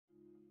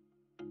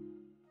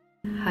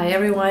Hi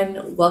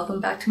everyone, welcome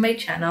back to my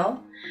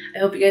channel. I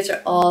hope you guys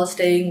are all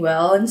staying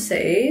well and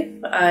safe.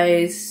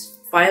 I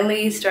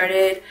finally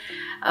started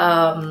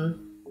filming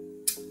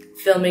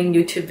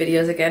YouTube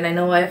videos again. I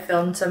know I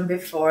filmed some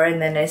before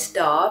and then I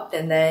stopped,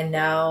 and then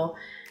now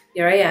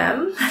here I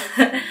am.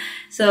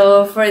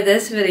 So for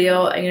this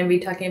video, I'm going to be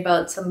talking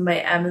about some of my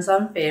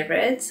Amazon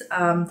favorites.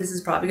 This is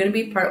probably going to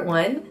be part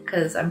 1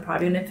 because I'm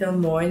probably going to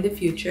film more in the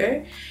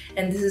future.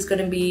 And this is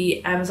going to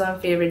be Amazon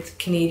favorites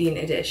Canadian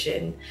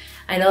edition.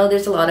 I know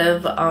there's a lot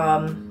of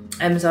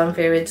Amazon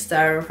favorites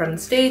that are from the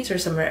States or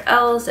somewhere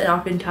else, and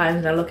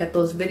oftentimes when I look at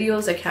those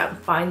videos, I can't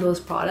find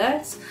those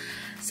products.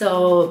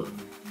 So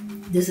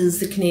this is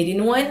the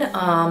Canadian one.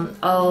 I'm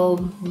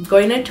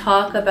going to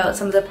talk about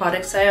some of the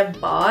products I have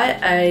bought.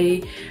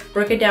 I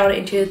broke it down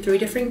into 3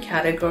 different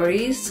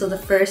categories. So the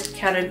first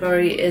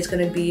category is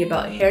going to be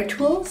about hair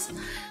tools.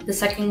 The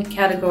second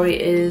category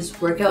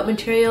is workout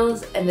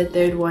materials, and the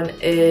third one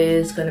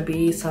is going to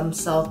be some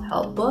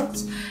self-help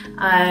books.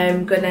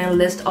 I'm going to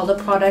list all the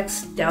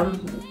products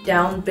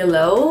down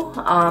below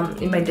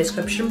in my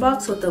description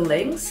box with the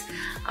links.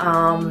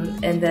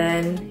 And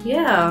then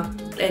yeah,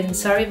 and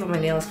sorry about my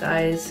nails,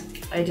 guys.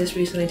 I just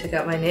recently took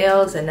out my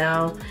nails and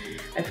now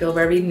I feel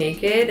very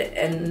naked,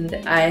 and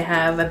I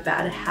have a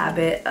bad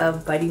habit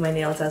of biting my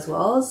nails as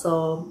well.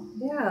 So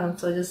yeah,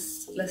 so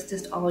let's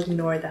just all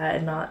ignore that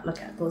and not look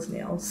at those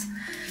nails.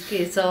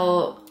 Okay,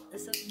 so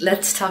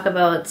let's talk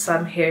about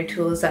some hair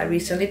tools that I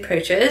recently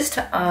purchased.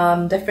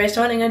 The first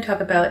one I'm going to talk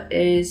about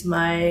is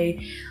my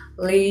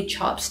Lee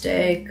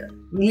Stafford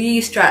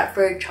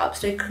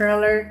chopstick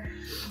curler.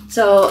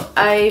 So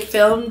I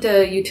filmed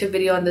a YouTube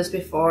video on this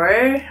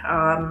before,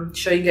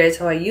 showing you guys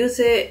how I use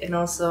it and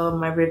also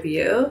my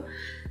review.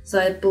 So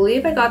I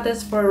believe I got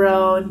this for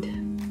around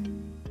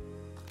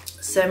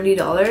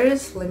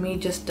 $70. Let me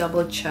just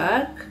double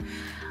check.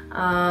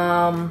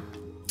 And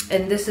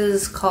this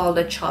is called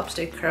a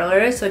chopstick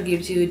curler, so it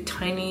gives you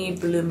tiny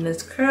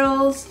voluminous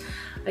curls.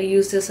 I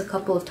used this a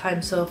couple of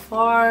times so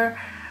far,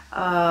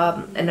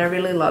 and I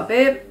really love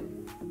it.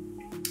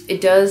 It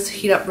does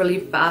heat up really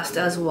fast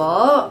as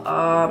well,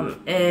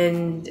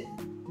 and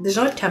there's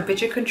no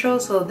temperature control,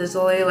 so there's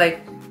only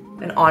like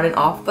an on and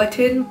off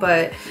button,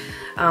 but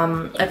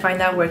I find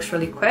that works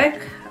really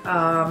quick,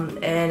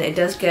 and it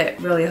does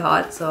get really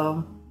hot,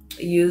 so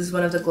I use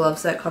one of the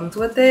gloves that comes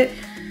with it.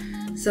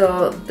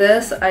 So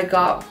this I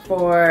got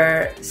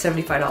for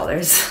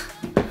 $75.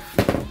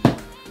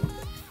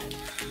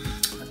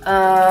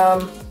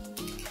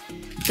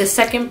 The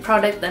second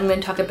product I'm going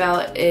to talk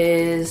about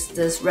is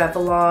this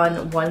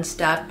Revlon One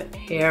Step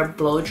Hair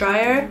Blow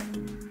Dryer.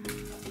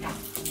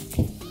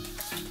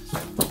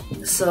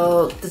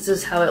 So this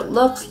is how it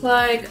looks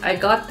like. I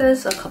got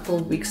this a couple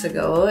of weeks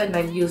ago and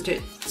I've used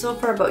it so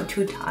far about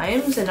 2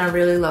 times and I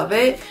really love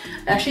it.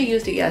 I actually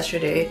used it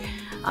yesterday.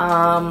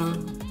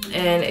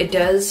 And it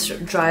does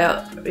dry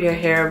out your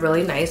hair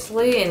really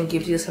nicely and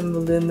gives you some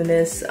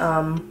voluminous,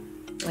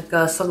 like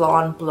a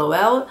salon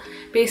blowout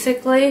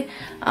basically.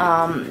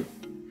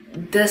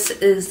 This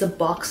is the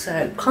box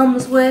that it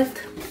comes with.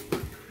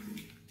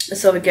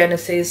 So again, it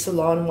says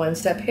Salon One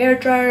Step Hair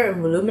Dryer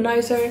and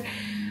Volumizer,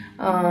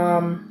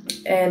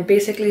 and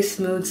basically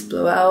smooths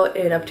blowout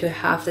in up to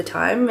half the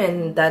time,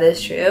 and that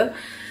is true.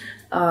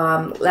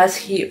 Less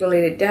heat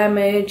related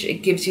damage.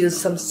 It gives you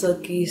some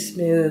silky,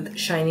 smooth,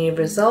 shiny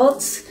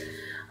results.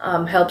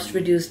 Helps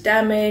reduce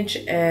damage,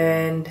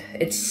 and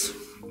it's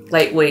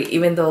lightweight.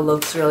 Even though it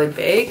looks really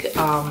big,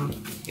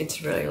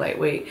 it's really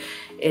lightweight.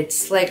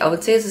 It's like, I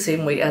would say it's the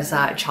same weight as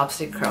that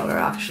chopstick curler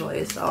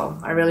actually, so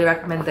I really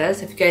recommend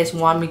this. If you guys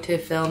want me to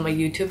film a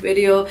YouTube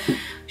video,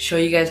 show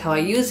you guys how I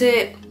use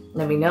it,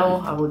 let me know,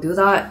 I will do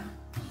that.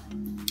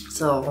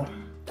 So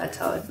that's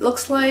how it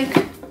looks like.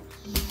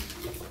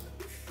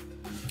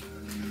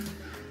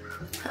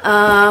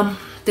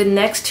 The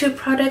next 2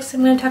 products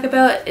I'm going to talk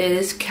about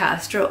is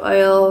castor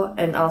oil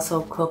and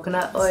also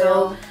coconut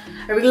oil. So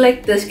I really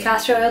like this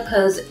castor oil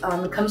because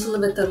it comes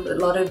with a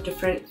lot of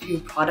different few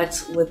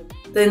products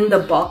within the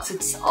box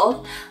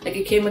itself. Like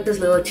it came with this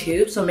little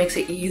tube, so it makes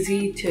it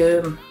easy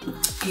to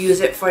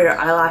use it for your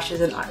eyelashes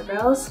and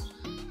eyebrows.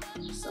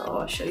 So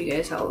I'll show you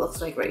guys how it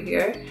looks like right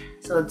here.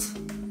 So it's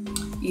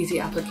easy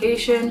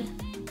application.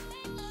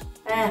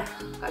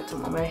 Got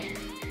some on my,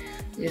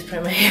 just put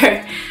in my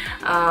hair.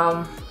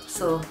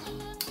 So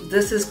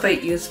this is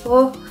quite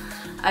useful.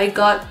 I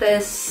got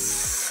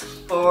this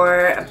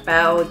for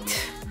about,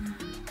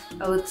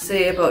 I would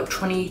say about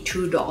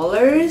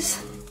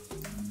 $22.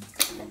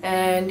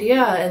 And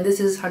yeah, and this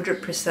is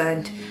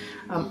 100%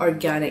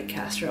 organic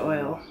castor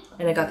oil.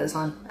 And I got this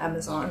on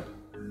Amazon.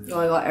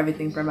 Well, I got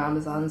everything from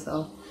Amazon,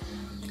 so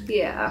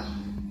yeah.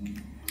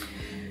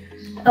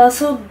 I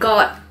also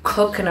got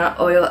coconut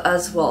oil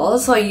as well,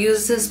 so I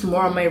use this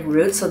more on my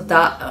roots, so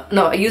that,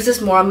 no, I use this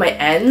more on my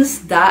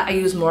ends, that I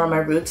use more on my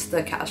roots,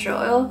 the castor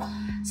oil.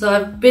 So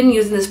I've been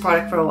using this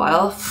product for a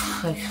while.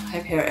 I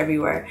have hair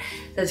everywhere,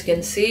 as you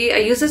can see. I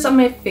use this on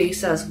my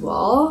face as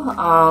well,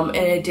 and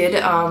it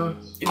did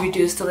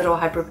reduce the little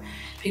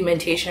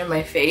hyperpigmentation in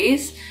my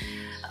face.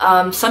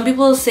 Some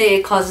people say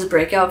it causes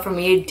breakout. For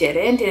me, it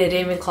didn't, and it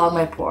didn't even clog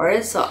my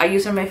pores. So I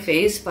use it on my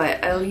face,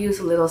 but I'll use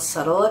a little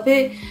subtle of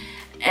it.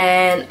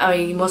 And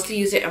I mostly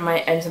use it on my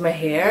ends of my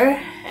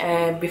hair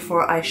and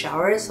before I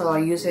shower. So I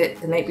use it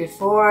the night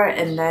before,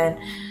 and then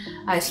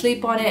I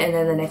sleep on it, and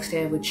then the next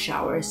day I would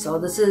shower. So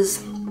this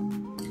is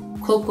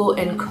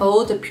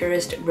COCO&CO, the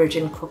purest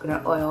virgin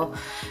coconut oil.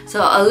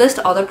 So I'll list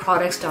all the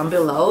products down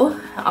below,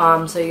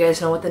 so you guys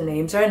know what the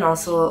names are, and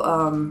also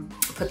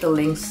put the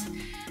links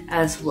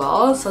as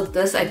well. So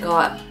this I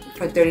got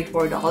for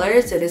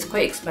 $34. It is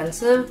quite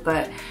expensive,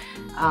 but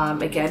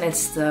again,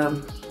 it's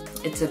the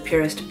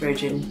purest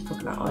virgin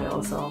coconut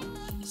oil, so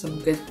some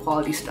good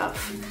quality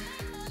stuff.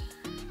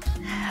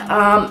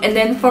 And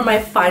then for my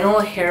final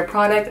hair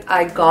product,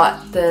 I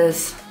got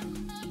this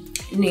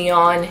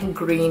neon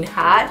green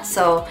hat.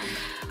 So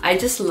I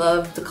just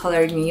love the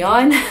color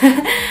neon.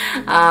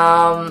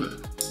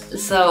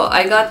 So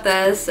I got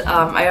this.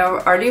 I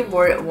already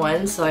wore it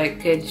once, so I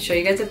could show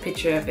you guys a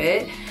picture of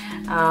it.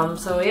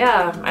 So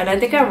yeah, and I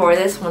think I wore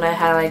this when I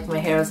had like my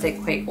hair was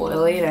like quite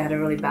oily and I had a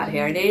really bad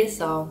hair day.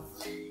 So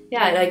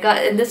yeah,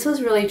 and this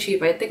was really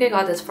cheap. I think I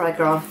got this for like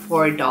around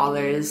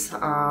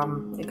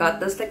 $4. I got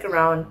this like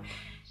around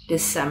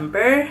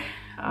December,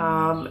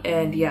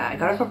 and yeah, I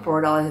got it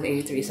for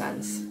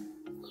 $4.83.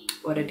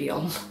 What a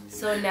deal.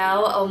 So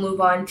now I'll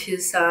move on to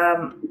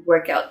some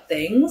workout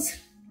things.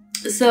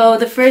 So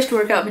the first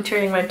workout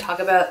material I'm going to talk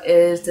about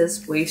is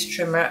this waist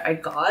trimmer I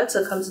got.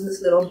 So it comes in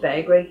this little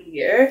bag right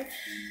here.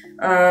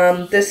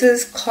 This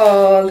is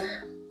called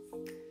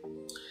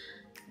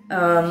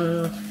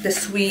the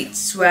Sweet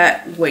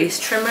Sweat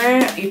waist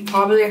trimmer. You've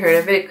probably heard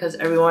of it because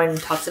everyone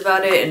talks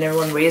about it and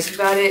everyone raves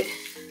about it.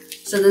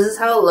 So this is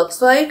how it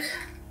looks like.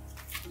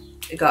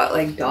 It got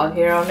like dog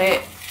hair on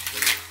it.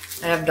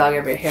 I have dog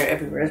hair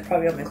everywhere. It's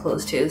probably on my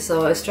clothes too.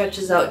 So it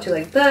stretches out to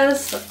like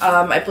this.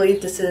 I believe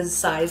this is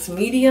size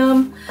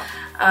medium.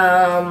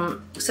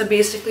 So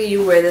basically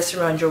you wear this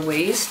around your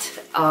waist.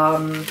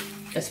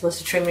 It's supposed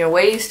to trim your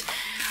waist.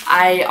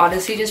 I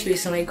honestly just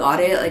recently got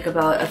it like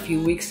about a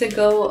few weeks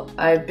ago.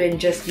 I've been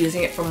just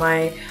using it for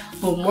my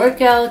home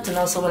workouts and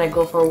also when I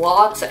go for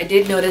walks. I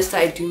did notice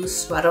that I do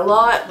sweat a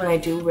lot when I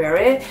do wear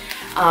it.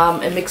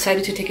 I'm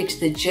excited to take it to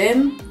the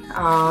gym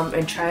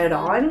and try it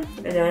on,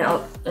 and then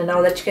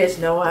I'll let you guys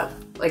know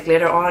like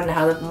later on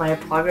how my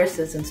progress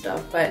is and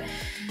stuff. But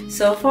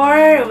so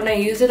far when I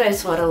use it, I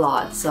sweat a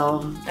lot,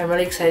 so I'm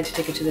really excited to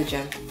take it to the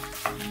gym.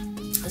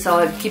 So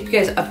I'll keep you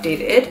guys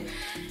updated.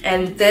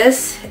 And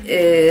this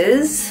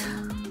is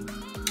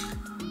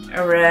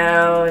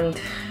around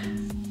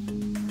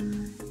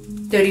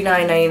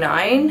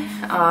 $39.99,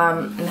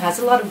 and has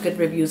a lot of good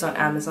reviews on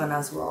Amazon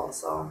as well,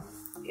 so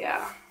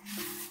yeah.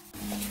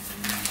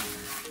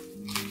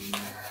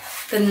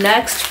 The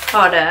next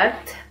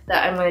product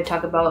that I'm going to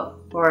talk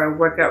about for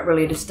workout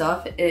related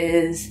stuff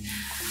is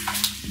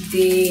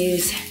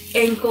these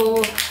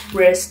ankle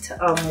wrist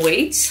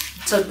weights.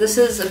 So this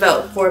is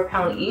about 4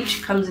 pounds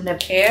each, comes in a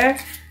pair.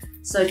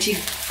 So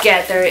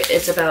together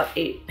it's about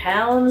 8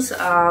 pounds.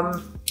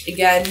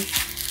 Again,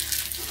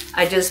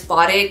 I just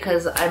bought it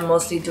because I'm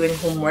mostly doing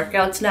home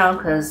workouts now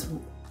because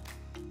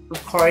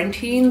of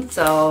quarantine.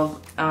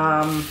 So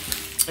I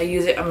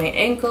use it on my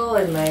ankle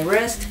and my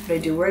wrist when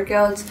I do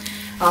workouts.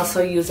 I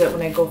also use it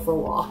when I go for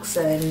walks,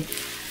 and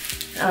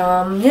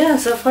yeah,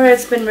 so far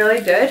it's been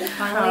really good.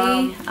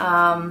 Finally,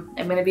 I'm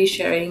going to be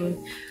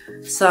sharing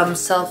some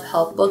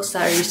self-help books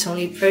that I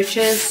recently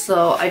purchased.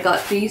 So I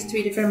got these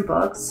 3 different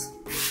books.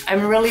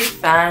 I'm a really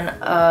fan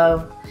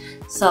of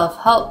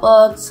self-help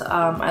books.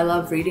 I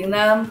love reading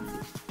them.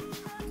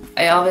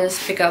 I always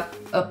pick up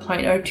a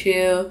point or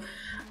two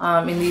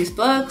in these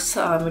books,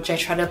 which I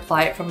try to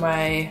apply it to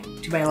my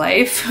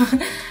life.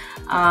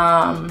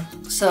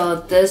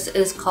 So this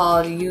is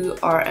called You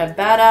Are a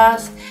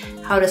Badass: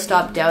 How to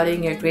Stop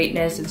Doubting Your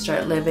Greatness and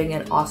Start Living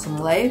an Awesome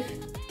Life.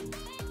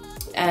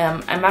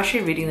 I'm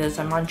actually reading this.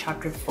 I'm on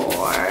chapter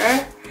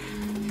 4.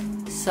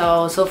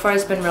 So far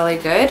it's been really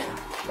good.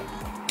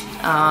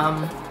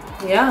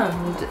 Yeah,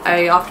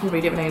 I often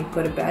read it when I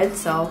go to bed,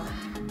 so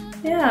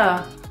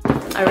yeah,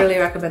 I really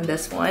recommend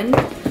this one.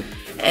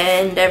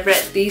 And I've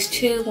read these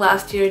 2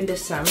 last year in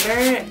December,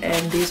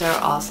 and these are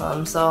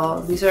awesome.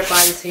 So these are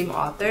by the same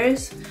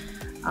authors,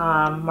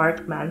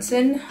 Mark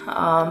Manson.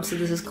 So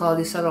this is called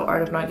The Subtle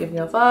Art of Not Giving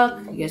a Fuck.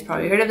 You guys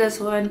probably heard of this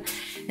one.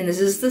 And this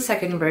is the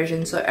second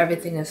version, so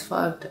Everything is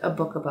Fucked, a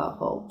book about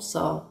hope.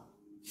 So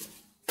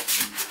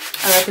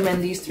I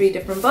recommend these 3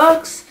 different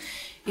books.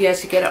 You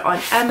guys can get it on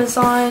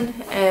Amazon,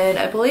 and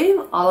I believe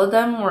all of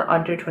them were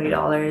under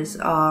 $20.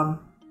 I'll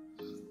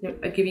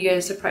give you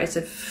guys the price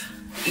of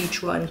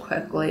each one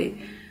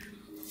quickly.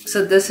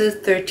 So this is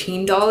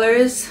 $13.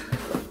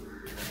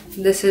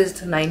 This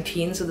is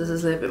 $19, so this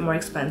is a little bit more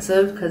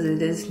expensive because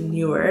it is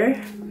newer.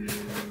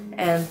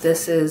 And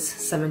this is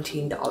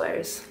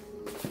 $17.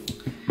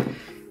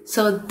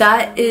 So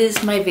that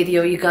is my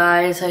video, you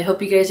guys. I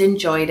hope you guys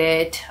enjoyed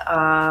it.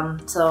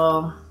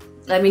 So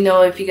let me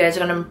know if you guys are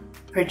gonna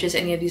purchase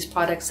any of these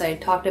products I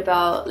talked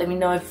about. Let me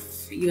know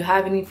if if you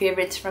have any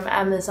favorites from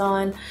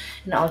Amazon,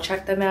 and I'll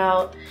check them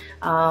out.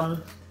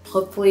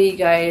 Hopefully you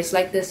guys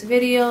like this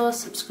video,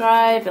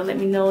 subscribe, and let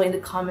me know in the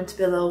comments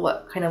below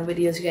what kind of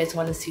videos you guys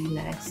want to see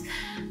next.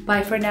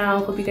 Bye for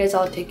now. Hope you guys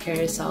all take care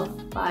of yourself.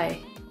 Bye.